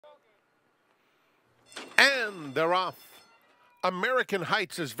And they're off. American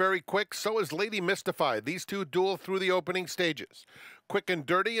Heights is very quick, so is Lady Mystify. These two duel through the opening stages. Quick and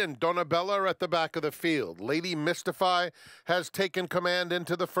Dirty and Donabella are at the back of the field. Lady Mystify has taken command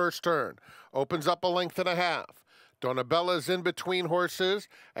into the first turn. Opens up a length and a half. Donabella's in between horses,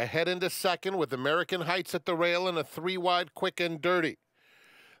 ahead into second with American Heights at the rail and a 3-wide Quick and Dirty.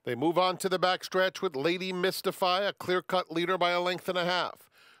 They move on to the backstretch with Lady Mystify, a clear-cut leader by a length and a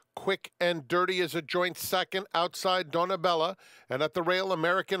half. Quick and Dirty is a joint second outside Donabella, and at the rail,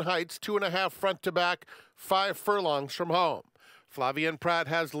 American Heights, 2.5 front to back, 5 furlongs from home. Flavien Prat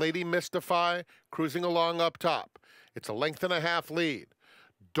has Lady Mystify cruising along up top. It's a length and a half lead.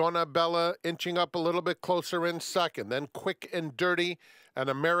 Donabella inching up a little bit closer in second, then Quick and Dirty and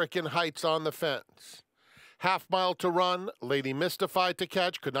American Heights on the fence. Half mile to run, Lady Mystify to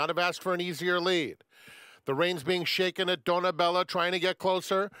catch, could not have asked for an easier lead. The reins being shaken at Donabella, trying to get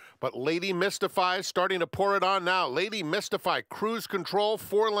closer, but Lady Mystify is starting to pour it on now. Lady Mystify, cruise control,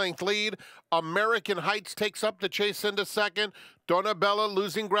 4-length lead. American Heights takes up the chase into second. Donabella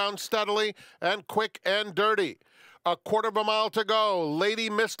losing ground steadily, and Quick and Dirty. A quarter of a mile to go. Lady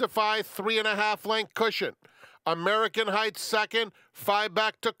Mystify, 3.5 length cushion. American Heights second, 5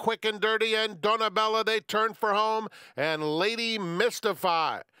 back to Quick and Dirty, and Donabella, they turn for home, and Lady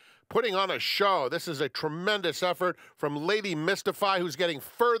Mystify putting on a show. This is a tremendous effort from Lady Mystify, who's getting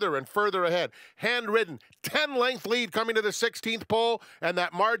further and further ahead. Handwritten, 10-length lead coming to the 16th pole, and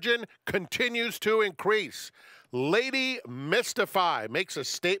that margin continues to increase. Lady Mystify makes a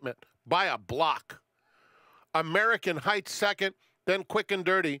statement by a block. American Heights second, then Quick and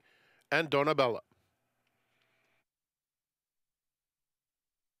Dirty, and Donabella.